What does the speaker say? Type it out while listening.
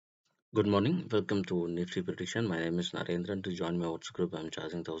Good morning. Welcome to Nifty Prediction. My name is Narendran. To join my WhatsApp group, I'm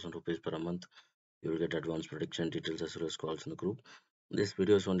charging 1,000 rupees per month. You will get advanced prediction details as well as calls in the group. This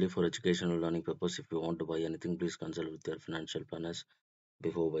video is only for educational learning purpose. If you want to buy anything, please consult with your financial planners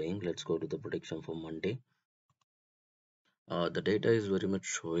before buying. Let's go to the prediction for Monday. The data is very much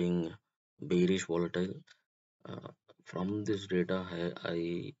showing bearish volatile. Uh, from this data,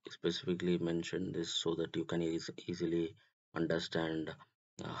 I specifically mentioned this so that you can easily understand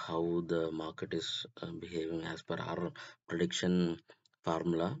how the market is behaving as per our prediction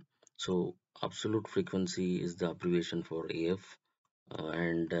formula. So, absolute frequency is the abbreviation for AF,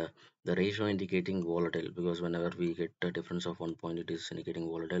 and the ratio indicating volatile, because whenever we get a difference of 1 point, it is indicating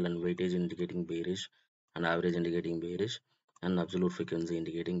volatile, and weightage indicating bearish, and average indicating bearish, and absolute frequency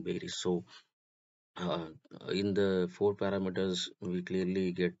indicating bearish. So, uh, in the four parameters, we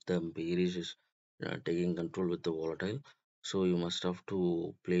clearly get the bearish is taking control with the volatile. So you must have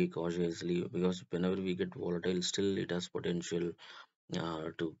to play cautiously, because whenever we get volatile, still it has potential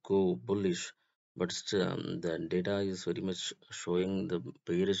to go bullish. But still, the data is very much showing the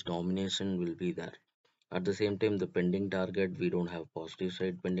bearish domination will be there. At the same time, the pending target, we don't have positive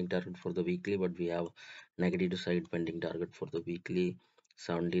side pending target for the weekly, but we have negative side pending target for the weekly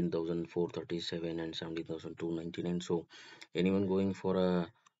 17,437 and 17,299. So anyone going for a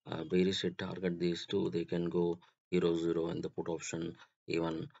bearish hit target, these two, they can go 0 0 and the put option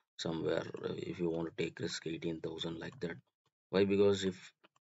even somewhere, if you want to take risk 18,000 like that. Why? Because if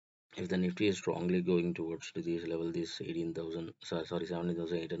the Nifty is strongly going towards to this level, this 18,000, sorry,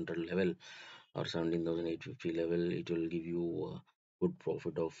 17,800 level or 17,850 level, it will give you a good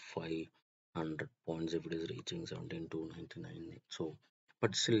profit of 500 points if it is reaching 17,299. So,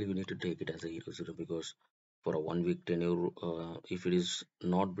 but still you need to take it as a 0 0, because for a 1 week tenure, if it is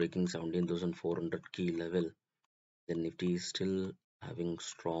not breaking 17,400 key level, then Nifty is still having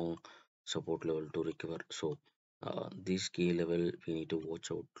strong support level to recover. So this key level we need to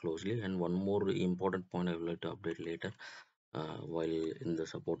watch out closely. And one more important point I would like to update later, while in the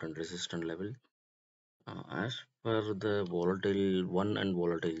support and resistance level. As per the volatile 1 and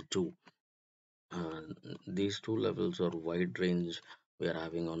volatile 2, uh, these two levels are wide range we are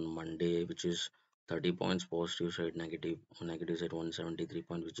having on Monday, which is 30 points positive side, negative side 173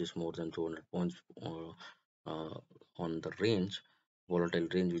 points, which is more than 200 points uh, on the range, volatile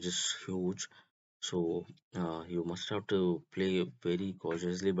range, which is huge. So you must have to play very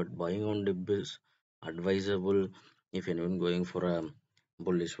cautiously, but buying on dip is advisable if anyone going for a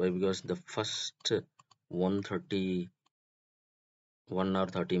bullish. Why? Because the first 130 1 hour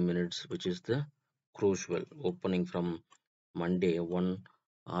 30 minutes, which is the crucial opening from Monday, 1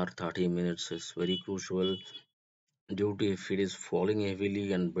 hour 30 minutes is very crucial, due to if it is falling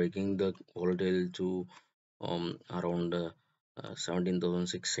heavily and breaking the volatile to around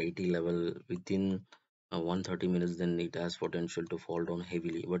 17,680 level within 130 minutes, then it has potential to fall down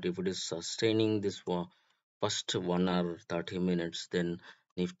heavily. But if it is sustaining this first 1 hour 30 minutes, then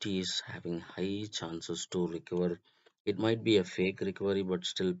Nifty is having high chances to recover. It might be a fake recovery, but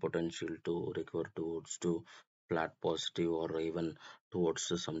still potential to recover towards to flat positive, or even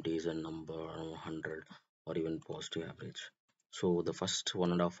towards some decent number around 100, or even positive average. So the first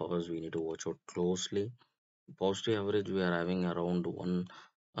 1.5 hours we need to watch out closely. Positive average we are having around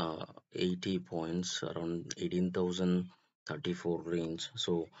 180 points, around 18,034 range.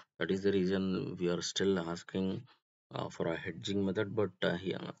 So that is the reason we are still asking for a hedging method. But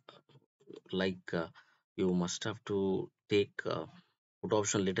here, like you must have to take put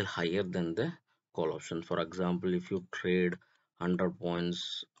option little higher than the call option. For example, if you trade 100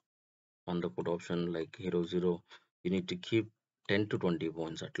 points on the put option like hero 0, you need to keep 10 to 20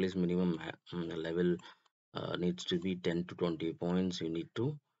 points at least. Minimum level needs to be 10 to 20 points. You need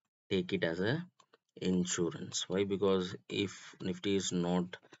to take it as a insurance. Why? Because if Nifty is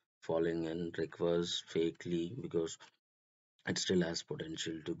not falling and recovers fakely, because it still has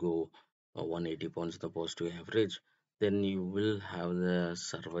potential to go 180 points the positive average, then you will have the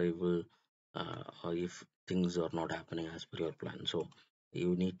survival if things are not happening as per your plan. So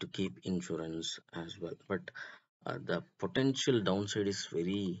you need to keep insurance as well. But the potential downside is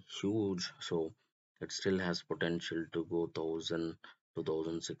very huge, so it still has potential to go 1000 to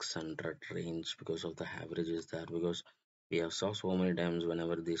 1600 range, because of the averages there. Because we have saw so many times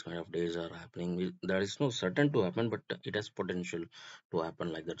whenever these kind of days are happening, there is no certain to happen, but it has potential to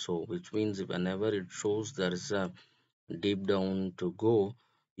happen like that. So which means whenever it shows there is a deep down to go,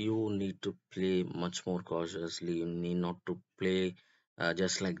 you need to play much more cautiously. You need not to play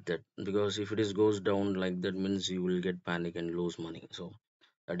just like that, because if it is goes down like that, means you will get panic and lose money. So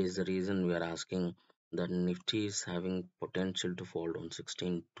that is the reason we are asking that Nifty is having potential to fall down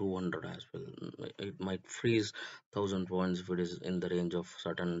 16,200 as well. It might freeze 1000 points if it is in the range of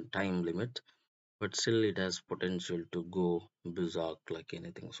certain time limit, but still it has potential to go berserk like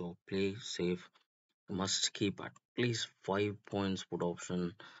anything. So play safe, must keep at least 5 points put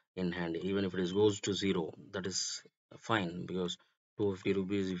option in hand, even if it is goes to zero. That is fine, because 250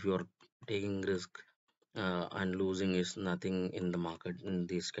 rupees, if you are taking risk and losing, is nothing in the market in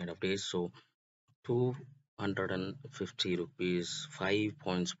these kind of days. So 250 rupees, 5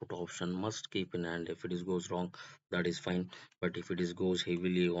 points put option must keep in hand. If it is goes wrong, that is fine, but if it is goes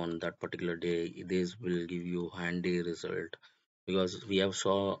heavily on that particular day, this will give you handy result, because we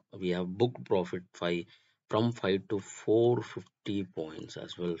have booked profit 5 from 5 to 450 points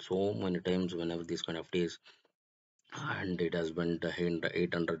as well, so many times whenever these kind of days, and it has been the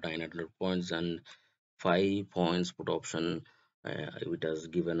 800 900 points, and 5 points put option, it has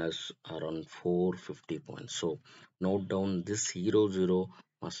given us around 450 points. So note down this 0 0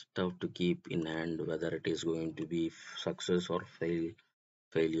 must have to keep in hand, whether it is going to be success or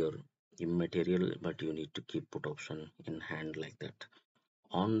failure immaterial, but you need to keep put option in hand like that.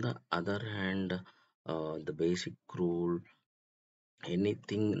 On the other hand, the basic rule,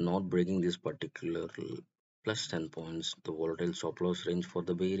 anything not breaking this particular plus 10 points, the volatile stop loss range for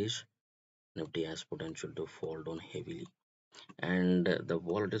the bearish, Nifty has potential to fall down heavily. And the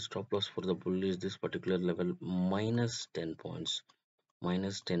volatile stop loss for the bullish, this particular level minus 10 points.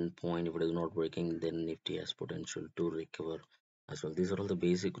 Minus 10 point, if it is not breaking, then Nifty has potential to recover as well. These are all the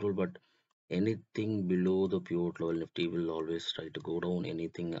basic rule, but anything below the pivot level, Nifty will always try to go down.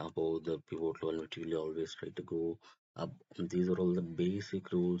 Anything above the pivot level, Nifty will always try to go up. These are all the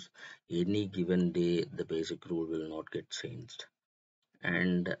basic rules. Any given day, the basic rule will not get changed.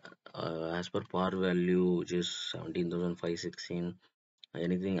 And as per par value, which is 17,516,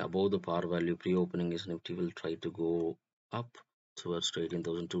 anything above the par value pre-opening is Nifty will try to go up towards to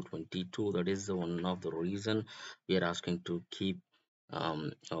 18,222. That is the one of the reason we are asking to keep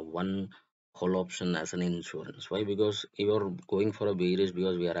one call option as an insurance. Why? Because you are going for a bearish,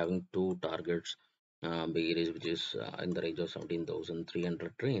 because we are having two targets, bearish which is in the range of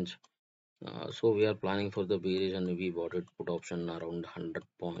 17,300 range. So we are planning for the bearish, and we bought it put option around 100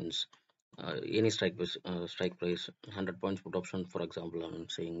 points. Any strike price 100 points put option, for example, I'm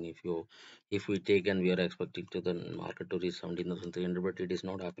saying, if we take and we are expecting to the market to reach 17,300, but it is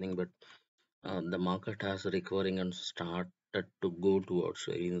not happening, but the market has recovering and started to go towards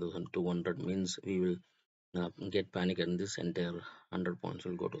 18,200, means we will get panic, and this entire 100 points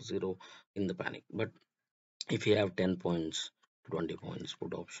will go to zero in the panic. But if you have 10 points, 20 points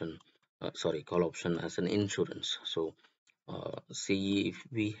put option, sorry, call option as an insurance. So see, if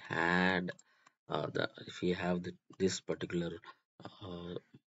we had if we have this particular uh,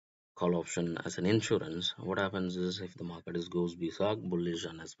 call option as an insurance, what happens is, if the market is goes berserk bullish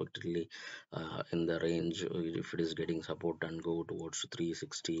unexpectedly in the range, if it is getting support and go towards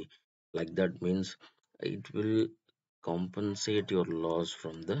 360, like that, means it will compensate your loss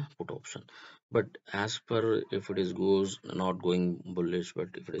from the put option. But as per, if it is goes not going bullish,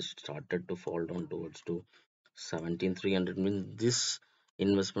 but if it is started to fall down towards to 17,300, means this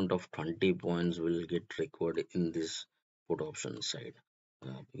investment of 20 points will get recovered in this put option side.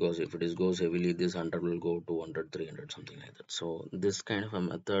 Because if it is goes heavily, this 100 will go to 100 300, something like that. So this kind of a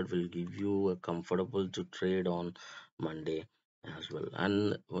method will give you a comfortable to trade on Monday as well.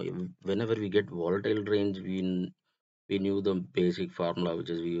 And whenever we get volatile range, we knew the basic formula, which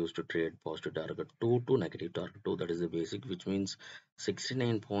is we used to trade positive target 2 to negative target 2. That is the basic, which means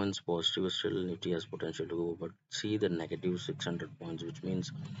 69 points positive, still Nifty has potential to go, but see the negative 600 points, which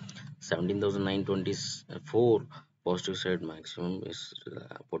means 17,924 positive side maximum is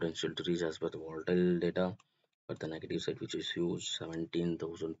potential to reach as per the volatile data, but the negative side, which is huge,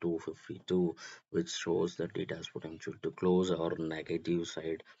 17,252, which shows that it has potential to close our negative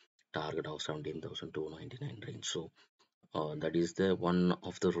side target of 17,299 range. So that is the one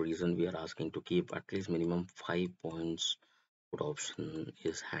of the reason we are asking to keep at least minimum 5 points put option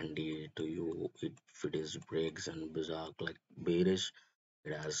is handy to you. If it is breaks and berserk like bearish,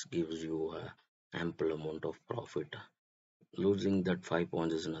 it has gives you a ample amount of profit. Losing that 5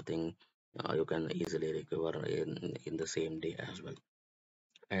 points is nothing. You can easily recover in the same day as well.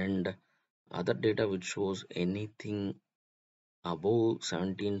 And other data which shows anything above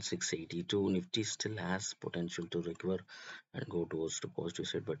 17,682, Nifty still has potential to recover and go towards the positive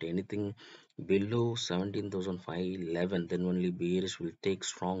side. But anything below 17,511, then only bearish will take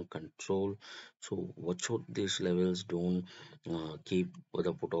strong control. So watch out these levels. Don't keep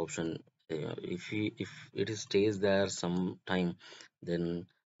the put option. If it stays there some time, then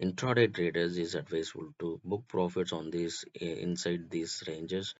Intraday traders is advisable to book profits on these inside these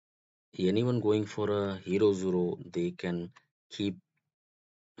ranges. Anyone going for a hero zero, they can keep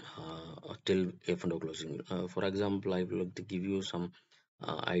till F&O closing. For example, I would like to give you some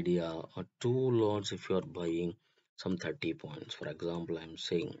idea. Two lots if you are buying some 30 points. For example, I'm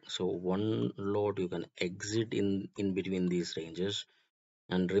saying so one lot you can exit in between these ranges,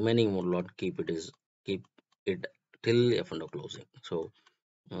 and remaining one lot keep it till F&O closing. So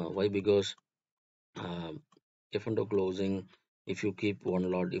why? Because uh, F&O closing, if you keep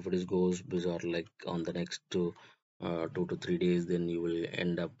one lot, if it is goes bizarre like on the next 2 to 3 days, then you will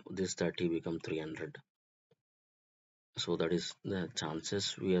end up this 30 become 300. So that is the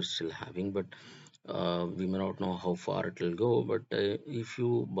chances we are still having, but we may not know how far it will go. But if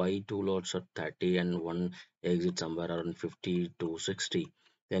you buy two lots at 30 and one exit somewhere around 50 to 60,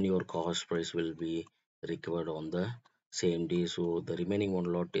 then your cost price will be recovered on the same day. So the remaining one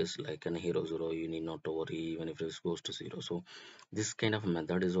lot is like an hero zero. You need not to worry even if it goes to zero. So this kind of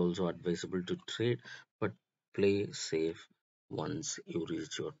method is also advisable to trade, but play safe once you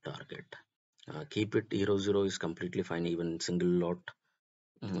reach your target. Keep it hero zero is completely fine. Even single lot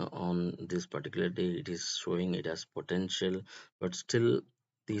on this particular day, it is showing it has potential, but still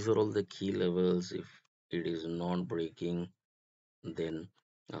these are all the key levels. If it is not breaking, then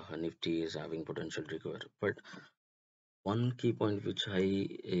Nifty is having potential to recover. But one key point which I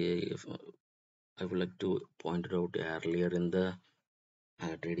would like to point it out earlier in the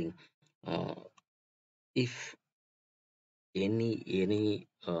trading, uh, if any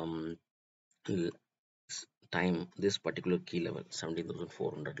l- time this particular key level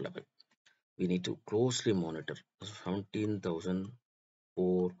 17,400 level, we need to closely monitor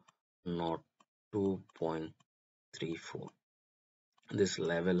 17,402.34, this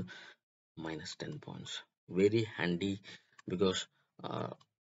level minus 10 points, very handy, because uh,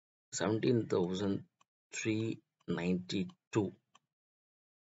 17,392,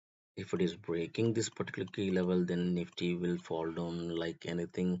 if it is breaking this particular key level, then Nifty will fall down like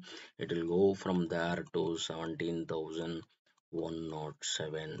anything. It will go from there to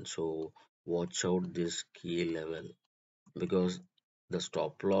 17,107. So watch out this key level, because the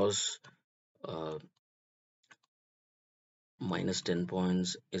stop loss uh, minus 10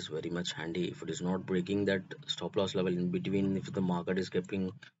 points is very much handy. If it is not breaking that stop loss level in between, if the market is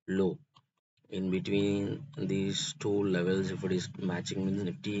keeping low in between these two levels, if it is matching, means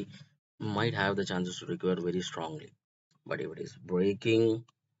Nifty might have the chances to recover very strongly. But if it is breaking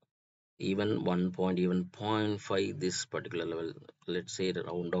even 1 point, even point 0.5 this particular level, let's say the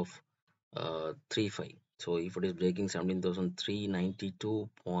round of 3.5, so if it is breaking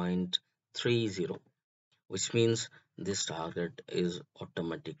 17,392.30, which means this target is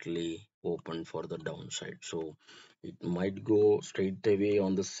automatically open for the downside. So it might go straight away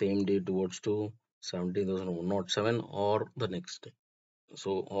on the same day towards to 17,107 or the next day,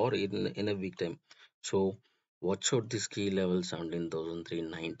 so or in a week time. So watch out this key level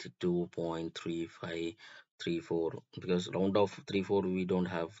 17,392.3534, because round of 34 we don't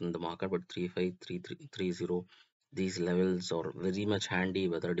have in the market, but 353330, these levels are very much handy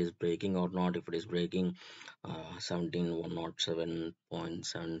whether it is breaking or not. If it is breaking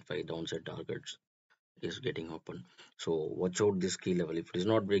 17,107.75, downside targets is getting open. So watch out this key level. If it is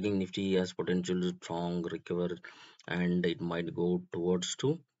not breaking, Nifty has potential to strong recover, and it might go towards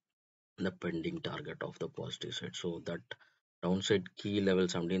to the pending target of the positive side. So that downside key level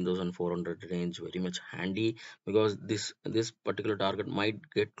 17,400 range very much handy, because this particular target might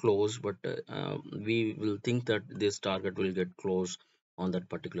get close, but we will think that this target will get close on that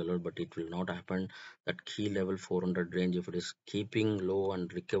particular level, but it will not happen. That key level 400 range, if it is keeping low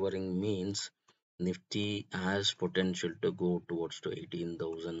and recovering, means Nifty has potential to go towards to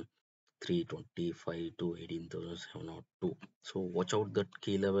 18,325 to 18,702. So watch out that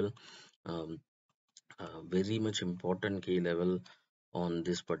key level. um, very much important key level on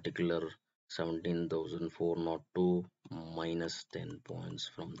this particular 17,402, minus 10 points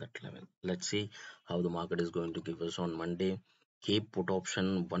from that level. Let's see how the market is going to give us on Monday. Keep put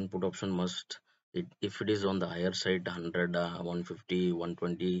option, one put option must, if it is on the higher side 100, 150,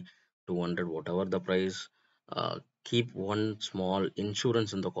 120, 200, whatever the price, keep one small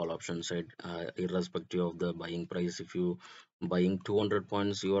insurance in the call option side, irrespective of the buying price. If you buying 200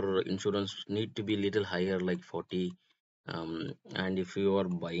 points, your insurance need to be little higher like 40, and if you are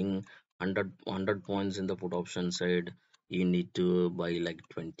buying 100 points in the put option side, you need to buy like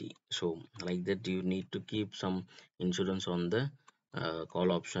 20. So like that you need to keep some insurance on the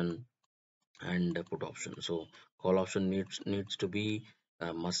call option and put option. So call option needs to be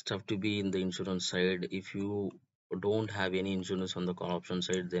must have to be in the insurance side. If you don't have any insurance on the call option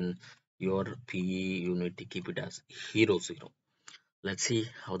side, then your PE you need to keep it as hero zero. Let's see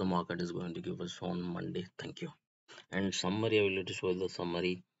how the market is going to give us on Monday. Thank you. And summary, I will let you show the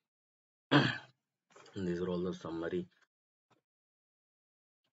summary. These are all the summary.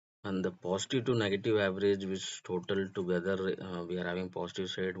 And the positive to negative average, which total together, we are having positive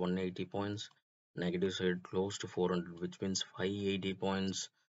side 180 points, negative side close to 400, which means 580 points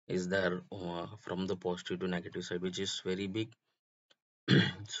is there from the positive to negative side, which is very big.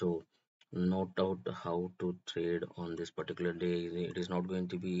 So note out how to trade on this particular day. It is not going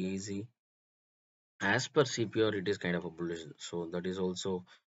to be easy. As per CPR, it is kind of a bullish. So that is also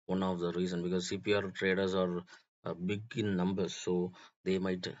one of the reason, because CPR traders are big in numbers, so they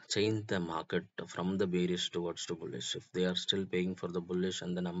might change the market from the bearish towards to bullish. If they are still paying for the bullish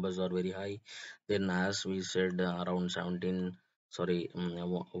and the numbers are very high, then as we said, around 17, sorry,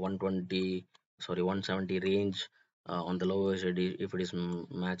 120, sorry, 170 range on the lower side, if it is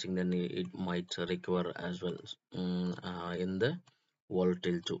matching, then it might recover as well in the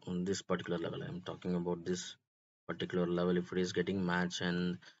volatile to on this particular level. I'm talking about this particular level. If it is getting match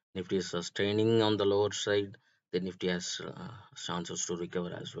and Nifty is sustaining on the lower side, then Nifty has chances to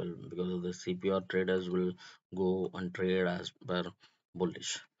recover as well, because of the CPR traders will go and trade as per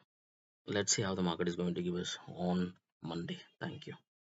bullish. Let's see how the market is going to give us on Monday. Thank you.